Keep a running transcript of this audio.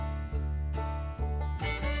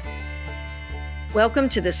Welcome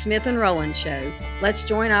to the Smith and Rowland Show. Let's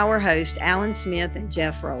join our host, Alan Smith and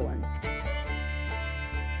Jeff Rowland.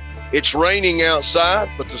 It's raining outside,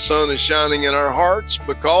 but the sun is shining in our hearts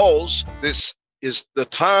because this is the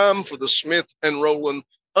time for the Smith and Rowland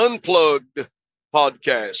Unplugged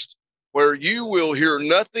podcast, where you will hear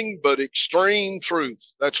nothing but extreme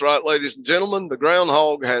truth. That's right, ladies and gentlemen, the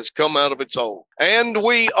groundhog has come out of its hole. And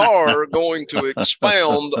we are going to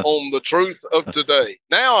expound on the truth of today.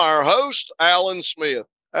 Now, our host, Alan Smith.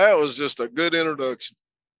 That was just a good introduction.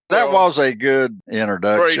 That was a good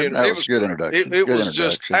introduction. That was a good introduction. It was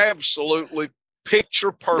just absolutely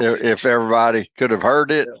picture perfect. If everybody could have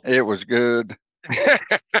heard it, it was good.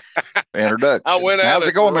 Introduction. I went out. How's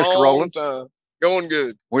it going, Mr. Rowland? Going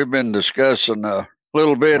good. We've been discussing a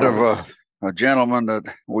little bit of a gentleman that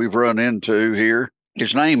we've run into here.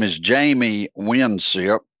 His name is Jamie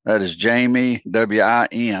Winship. That is Jamie, W-I-N-S-H-I-P,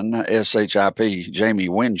 Jamie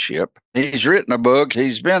Winship. He's written a book.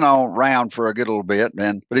 He's been around for a good little bit,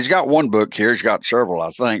 but he's got one book here. He's got several, I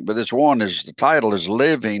think, but this one the title is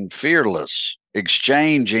Living Fearless,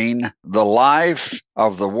 Exchanging the Life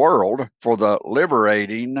of the World for the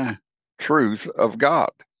Liberating Truth of God.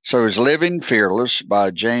 So it's Living Fearless by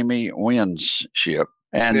Jamie Winship.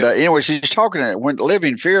 And anyways, he's talking when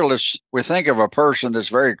living fearless, we think of a person that's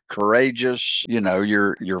very courageous. You know,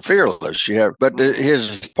 you're fearless. But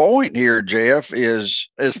his point here, Jeff, is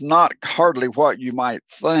it's not hardly what you might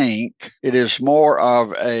think. It is more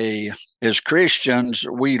of as Christians,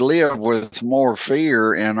 we live with more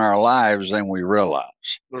fear in our lives than we realize.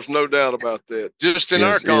 There's no doubt about that. Just in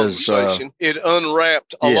our conversation, it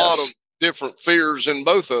unwrapped a lot of different fears in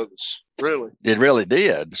both of us. Really? It really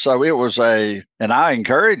did. So it was and I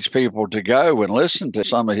encourage people to go and listen to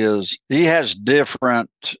some of he has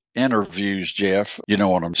different interviews, Jeff. You know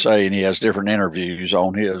what I'm saying? He has different interviews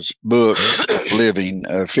on his book, Living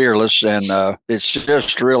Fearless. And it's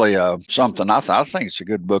just really something. I think it's a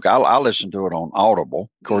good book. I listen to it on Audible.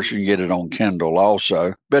 Of course, you can get it on Kindle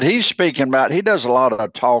also. But he does a lot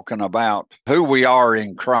of talking about who we are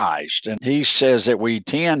in Christ. And he says that we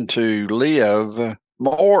tend to live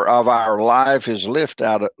more of our life is lived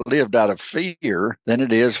out of fear than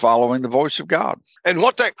it is following the voice of God. And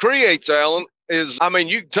what that creates, Alan, is,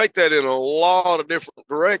 you can take that in a lot of different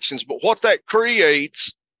directions, but what that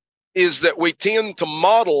creates is that we tend to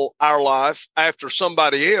model our life after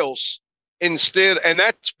somebody else instead, and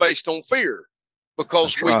that's based on fear,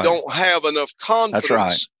 because we don't have enough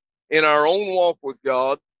confidence in our own walk with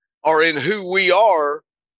God or in who we are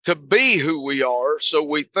to be who we are, so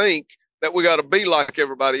we think that we got to be like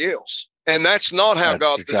everybody else. And that's not how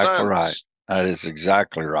God designed us. That is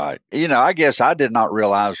exactly right. I guess I did not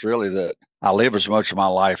realize really that I live as much of my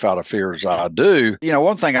life out of fear as I do.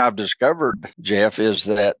 One thing I've discovered, Jeff, is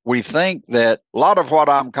that we think that a lot of what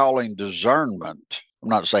I'm calling discernment, I'm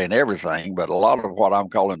not saying everything, but a lot of what I'm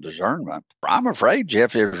calling discernment, I'm afraid,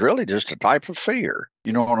 Jeff, is really just a type of fear.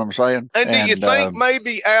 You know what I'm saying? And do you think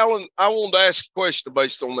maybe, Alan, I wanted to ask a question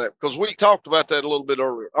based on that, because we talked about that a little bit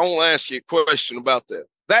earlier. I want to ask you a question about that.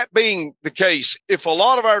 That being the case, if a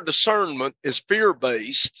lot of our discernment is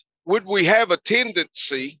fear-based, would we have a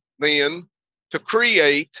tendency then to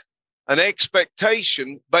create an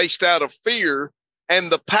expectation based out of fear?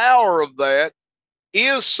 And the power of that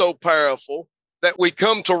is so powerful that we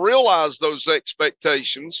come to realize those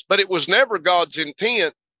expectations, but it was never God's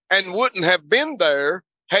intent and wouldn't have been there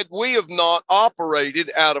had we have not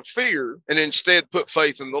operated out of fear and instead put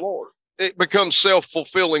faith in the Lord. It becomes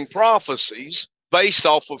self-fulfilling prophecies based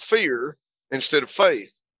off of fear instead of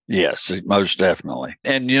faith. Yes, most definitely.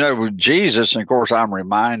 And, with Jesus, and of course, I'm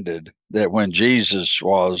reminded that when Jesus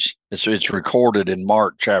it's recorded in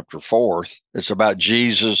Mark chapter 4. It's about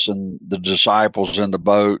Jesus and the disciples in the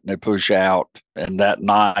boat, and they push out. And that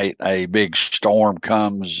night, a big storm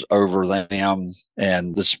comes over them.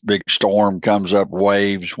 And this big storm comes up,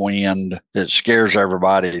 waves, wind. It scares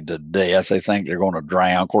everybody to death. They think they're going to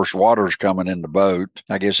drown. Of course, water's coming in the boat.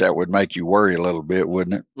 I guess that would make you worry a little bit,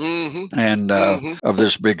 wouldn't it? Mm-hmm. And of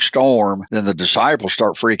this big storm, then the disciples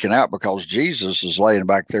start freaking out because Jesus is laying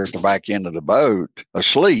back there at the back end of the boat,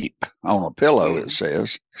 asleep on a pillow, it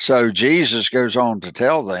says. So Jesus goes on to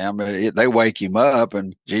tell them, they wake him up,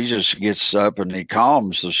 and Jesus gets up and he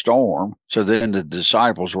calms the storm. So then the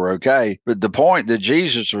disciples were okay. But the point that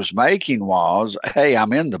Jesus was making was, hey,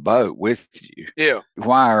 I'm in the boat with you. Yeah.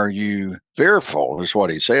 Why are you fearful, is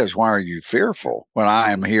what he says. Why are you fearful when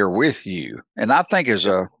I am here with you? And I think is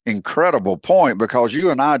a incredible point, because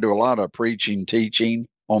you and I do a lot of preaching, teaching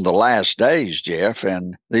on the last days, Jeff,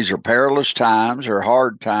 and these are perilous times or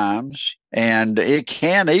hard times. And it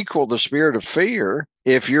can equal the spirit of fear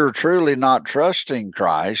if you're truly not trusting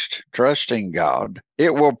Christ, trusting God.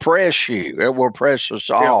 It will press you. It will press us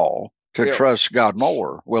all to trust God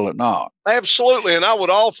more, will it not? Absolutely. And I would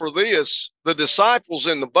offer this. The disciples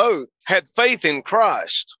in the boat had faith in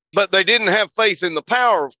Christ, but they didn't have faith in the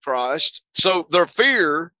power of Christ. So their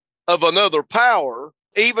fear of another power,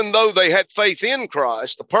 even though they had faith in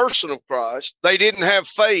Christ, the person of Christ, they didn't have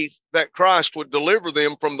faith that Christ would deliver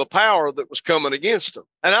them from the power that was coming against them.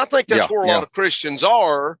 And I think that's where a lot of Christians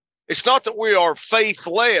are. It's not that we are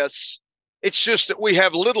faithless. It's just that we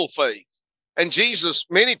have little faith. And Jesus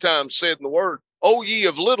many times said in the word, "Oh, ye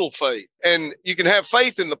of little faith." And you can have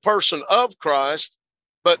faith in the person of Christ,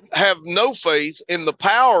 but have no faith in the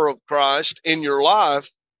power of Christ in your life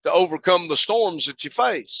to overcome the storms that you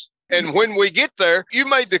face. And when we get there, you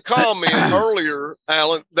made the comment earlier,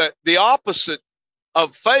 Alan, that the opposite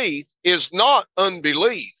of faith is not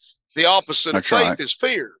unbelief. The opposite of faith is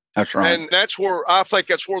fear. That's right. And that's where I think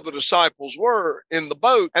that's where the disciples were in the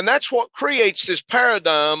boat. And that's what creates this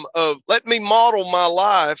paradigm of let me model my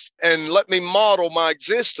life and let me model my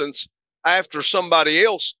existence after somebody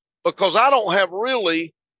else, because I don't have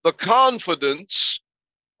really the confidence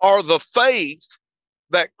or the faith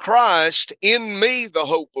that Christ in me, the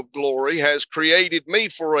hope of glory, has created me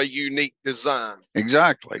for a unique design.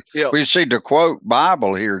 Exactly. Yeah. We see to quote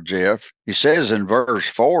Bible here, Jeff. He says in verse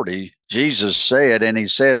 40, Jesus said, and he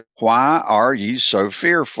said, "Why are ye so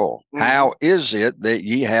fearful? How is it that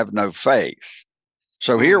ye have no faith?"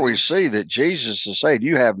 So here we see that Jesus is saying,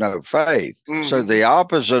 you have no faith. So the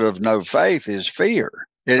opposite of no faith is fear.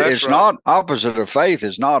 It's not opposite of faith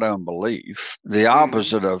is not unbelief. The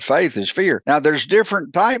opposite of faith is fear. Now, there's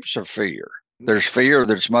different types of fear. There's fear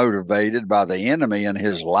that's motivated by the enemy and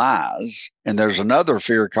his lies. And there's another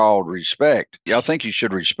fear called respect. I think you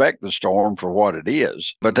should respect the storm for what it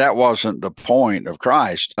is. But that wasn't the point of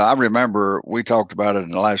Christ. I remember we talked about it in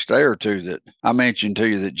the last day or two that I mentioned to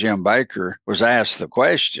you that Jim Baker was asked the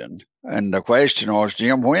question. And the question was,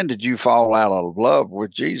 Jim, when did you fall out of love with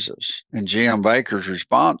Jesus? And Jim Baker's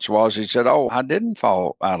response was, he said, "Oh, I didn't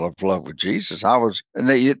fall out of love with Jesus. And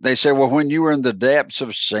they said, well, when you were in the depths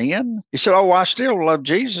of sin? He said, oh, I still love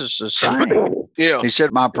Jesus the same. Yeah. He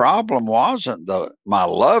said, my problem wasn't my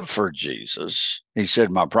love for Jesus. He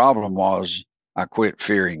said, my problem was I quit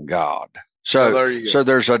fearing God. So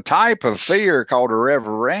there's a type of fear called a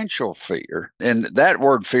reverential fear. And that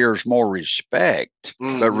word fear is more respect.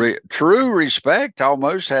 But true respect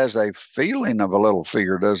almost has a feeling of a little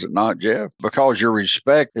fear, does it not, Jeff? Because your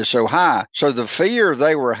respect is so high. So the fear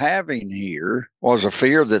they were having here was a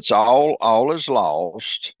fear that's all is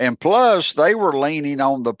lost. And plus, they were leaning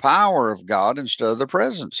on the power of God instead of the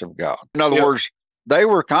presence of God. In other words, they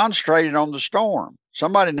were concentrating on the storm.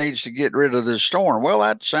 Somebody needs to get rid of this storm. Well,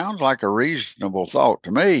 that sounds like a reasonable thought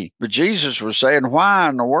to me. But Jesus was saying, why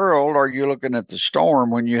in the world are you looking at the storm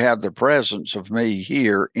when you have the presence of me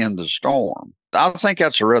here in the storm? I think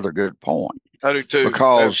that's a rather good point. I do too.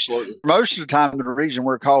 Because most of the time, the reason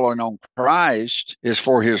we're calling on Christ is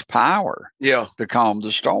for his power to calm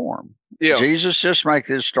the storm. Yeah. Jesus, just make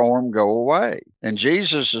this storm go away. And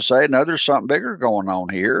Jesus is saying, no, there's something bigger going on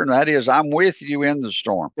here. And that is, I'm with you in the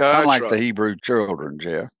storm. Unlike the Hebrew children,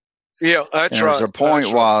 Jeff. Yeah, that's right. The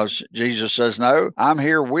point was, Jesus says, no, I'm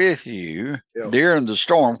here with you during the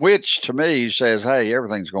storm, which to me says, hey,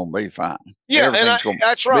 everything's going to be fine. Yeah, everything's going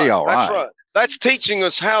to be all right. That's right. That's teaching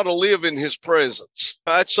us how to live in his presence.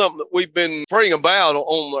 That's something that we've been praying about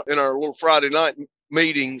in our little Friday night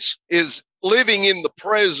meetings, is living in the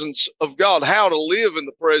presence of God, how to live in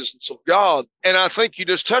the presence of God. And I think you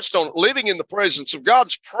just touched on it. Living in the presence of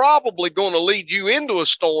God's probably going to lead you into a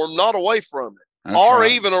storm, not away from it.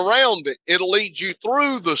 That's even around it. It'll lead you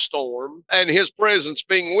through the storm, and his presence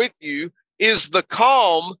being with you is the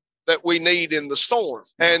calm that we need in the storm.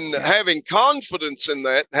 And having confidence in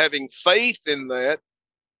that, having faith in that,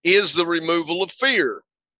 is the removal of fear.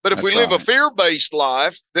 But if we live a fear-based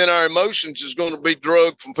life, then our emotions is going to be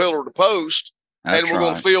drugged from pillar to post, and we're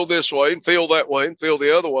going to feel this way and feel that way and feel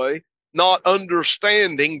the other way, not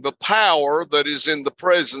understanding the power that is in the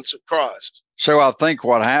presence of Christ. So I think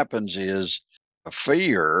what happens is a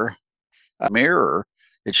fear, a mirror,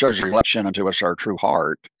 it shows a reflection unto us our true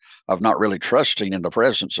heart of not really trusting in the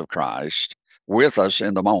presence of Christ with us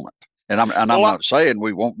in the moment. And I'm not saying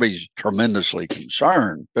we won't be tremendously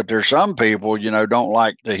concerned, but there's some people, don't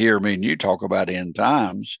like to hear me and you talk about end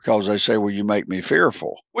times because they say, well, you make me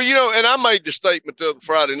fearful. Well, and I made the statement the other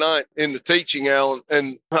Friday night in the teaching, Alan,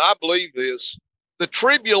 and I believe this. The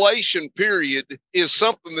tribulation period is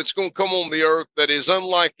something that's going to come on the earth that is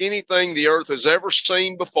unlike anything the earth has ever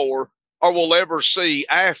seen before or will ever see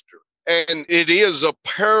after. and it is a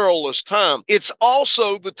perilous time. It's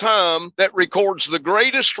also the time that records the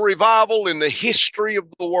greatest revival in the history of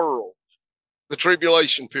the world, the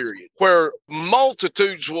tribulation period, where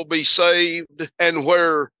multitudes will be saved and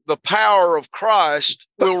where the power of Christ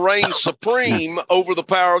will reign supreme over the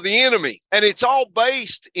power of the enemy. And it's all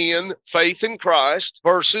based in faith in Christ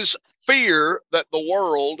versus fear that the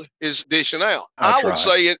world is dishing out. That's I would right.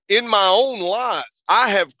 say it in my own life, I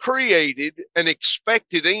have created an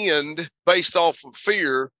expected end based off of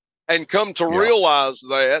fear and come to realize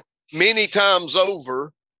that many times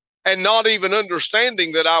over, and not even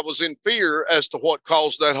understanding that I was in fear as to what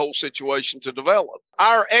caused that whole situation to develop.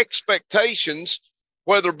 Our expectations,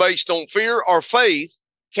 whether based on fear or faith,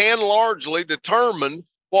 can largely determine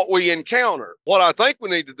what we encounter. What I think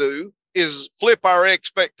we need to do is flip our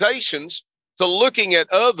expectations to looking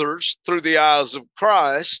at others through the eyes of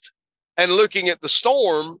Christ and looking at the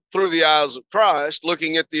storm through the eyes of Christ,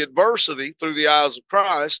 looking at the adversity through the eyes of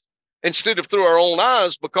Christ, instead of through our own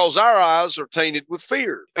eyes, because our eyes are tainted with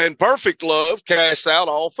fear. And perfect love casts out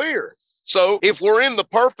all fear. So if we're in the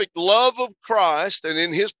perfect love of Christ and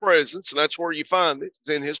in his presence, and that's where you find it,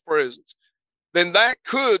 is in his presence, then that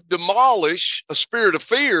could demolish a spirit of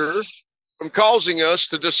fear from causing us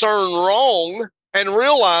to discern wrong and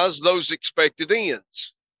realize those expected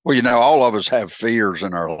ends. Well, all of us have fears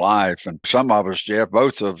in our life, and some of us, Jeff,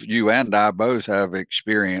 both of you and I both have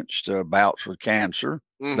experienced bouts with cancer.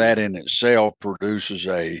 Mm-hmm. That in itself produces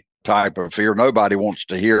a type of fear. Nobody wants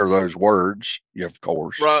to hear those words, of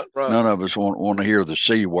course. Right. None of us want to hear the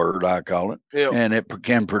C word, I call it. Yep. And it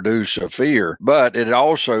can produce a fear, but it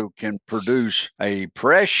also can produce a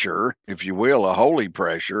pressure, if you will, a holy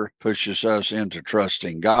pressure, pushes us into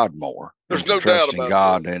trusting God more. There's no doubt about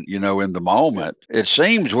God. that. And, in the moment, it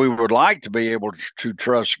seems we would like to be able to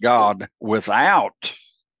trust God without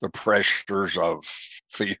the pressures of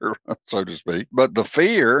fear, so to speak. But the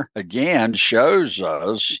fear, again, shows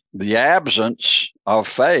us the absence of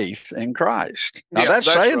faith in Christ. Now,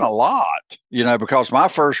 that's saying right. A lot, because my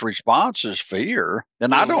first response is fear.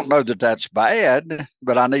 And I don't know that that's bad,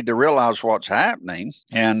 but I need to realize what's happening.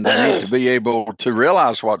 And I need to be able to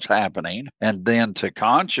realize what's happening and then to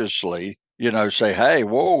consciously say, hey,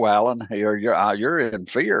 whoa, Alan, here you're in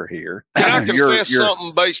fear here. Can I confess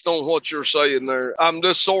something based on what you're saying there? I'm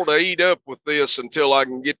just sort of eat up with this until I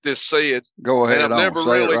can get this said. Go ahead. And I've never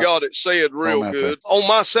really got it said real good. On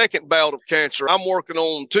my second bout of cancer, I'm working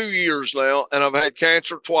on 2 years now, and I've had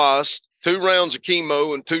cancer twice, 2 rounds of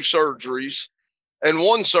chemo and 2 surgeries. And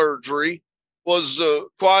one surgery was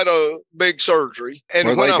quite a big surgery. And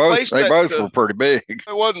when they both were pretty big.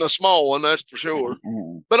 It wasn't a small one, that's for sure.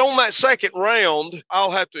 Mm-hmm. But on that second round,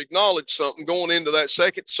 I'll have to acknowledge something. Going into that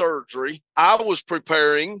second surgery, I was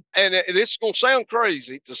preparing, and it's going to sound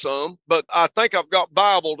crazy to some, but I think I've got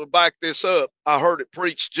Bible to back this up. I heard it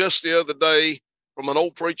preached just the other day from an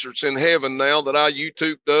old preacher that's in heaven now that I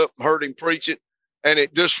YouTubed up, heard him preach it. And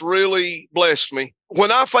it just really blessed me.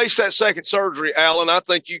 When I faced that second surgery, Alan, I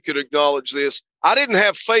think you could acknowledge this. I didn't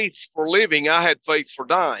have faith for living. I had faith for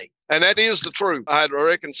dying. And that is the truth. I had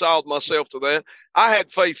reconciled myself to that. I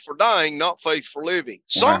had faith for dying, not faith for living.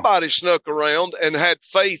 Wow. Somebody snuck around and had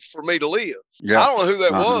faith for me to live. Yeah. I don't know who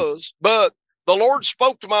that was, but the Lord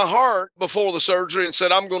spoke to my heart before the surgery and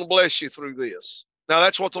said, I'm going to bless you through this. Now,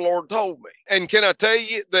 that's what the Lord told me. And can I tell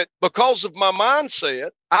you that because of my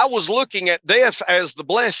mindset, I was looking at death as the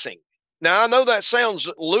blessing. Now, I know that sounds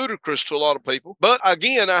ludicrous to a lot of people, but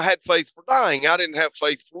again, I had faith for dying. I didn't have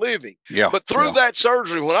faith for living. Yeah, but through that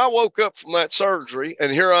surgery, when I woke up from that surgery,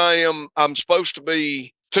 and here I am, I'm supposed to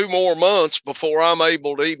be 2 more months before I'm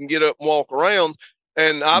able to even get up and walk around.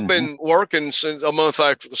 And I've been working since a month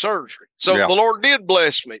after the surgery. So the Lord did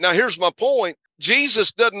bless me. Now, here's my point.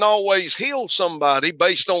 Jesus doesn't always heal somebody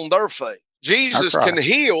based on their faith. Jesus can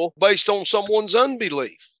heal based on someone's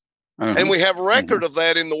unbelief. And we have a record of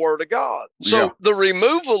that in the Word of God. So the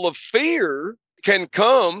removal of fear can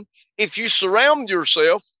come if you surround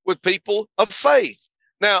yourself with people of faith.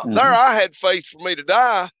 Now, there I had faith for me to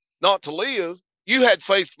die, not to live. You had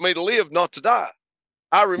faith for me to live, not to die.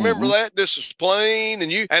 I remember that. This is plain.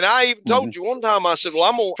 And I even told you one time, I said, well,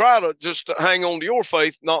 I'm going to try to just hang on to your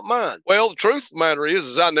faith, not mine. Well, the truth of the matter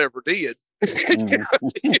is I never did. You know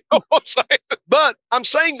what I'm saying? But I'm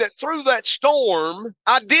saying that through that storm,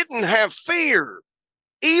 I didn't have fear,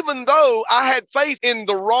 even though I had faith in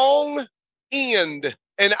the wrong end.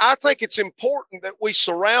 And I think it's important that we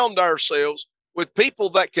surround ourselves with people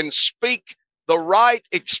that can speak the right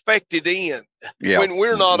expected end when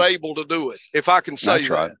we're not able to do it, if I can say That's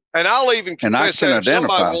that. right. And I'll even confess that if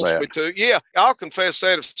somebody wants that. me to. Yeah, I'll confess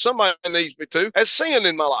that if somebody needs me to, as sin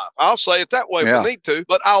in my life. I'll say it that way if I need to.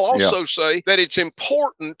 But I'll also say that it's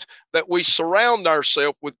important that we surround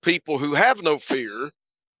ourselves with people who have no fear,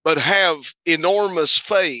 but have enormous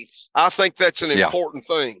faith. I think that's an important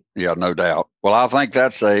thing. Yeah, no doubt. Well, I think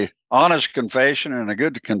that's a honest confession and a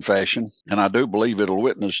good confession. And I do believe it'll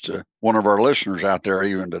witness to one of our listeners out there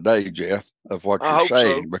even today, Jeff, of what you're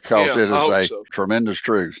saying, because it is a tremendous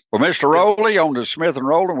truth. Well, Mr. Rowley, on to Smith and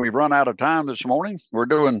Rowland, we've run out of time this morning. We're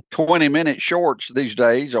doing 20-minute shorts these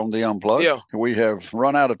days on the Unplugged. Yeah. We have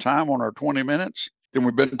run out of time on our 20 minutes. And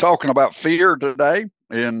we've been talking about fear today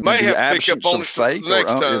in the absence of faith.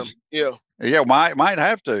 Next time. Yeah, might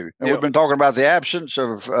have to. And we've been talking about the absence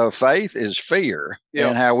of faith is fear,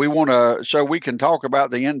 and how we want to, so we can talk about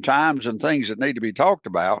the end times and things that need to be talked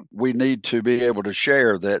about. We need to be able to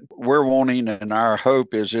share that we're wanting, and our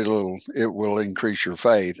hope is it will increase your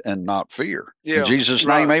faith and not fear. In Jesus'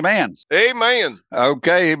 name, amen. Amen.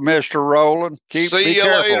 Okay, Mr. Rowland. See you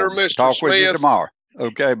later, Mr. Talk Smith. with you tomorrow.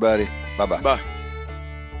 Okay, buddy. Bye-bye. Bye.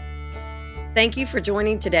 Thank you for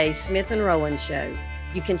joining today's Smith and Rowland Show.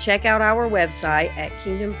 You can check out our website at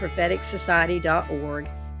kingdompropheticsociety.org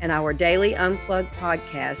and our daily Unplugged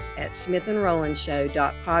podcast at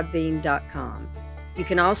smithandrolandshow.podbean.com. You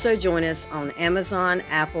can also join us on Amazon,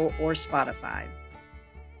 Apple, or Spotify.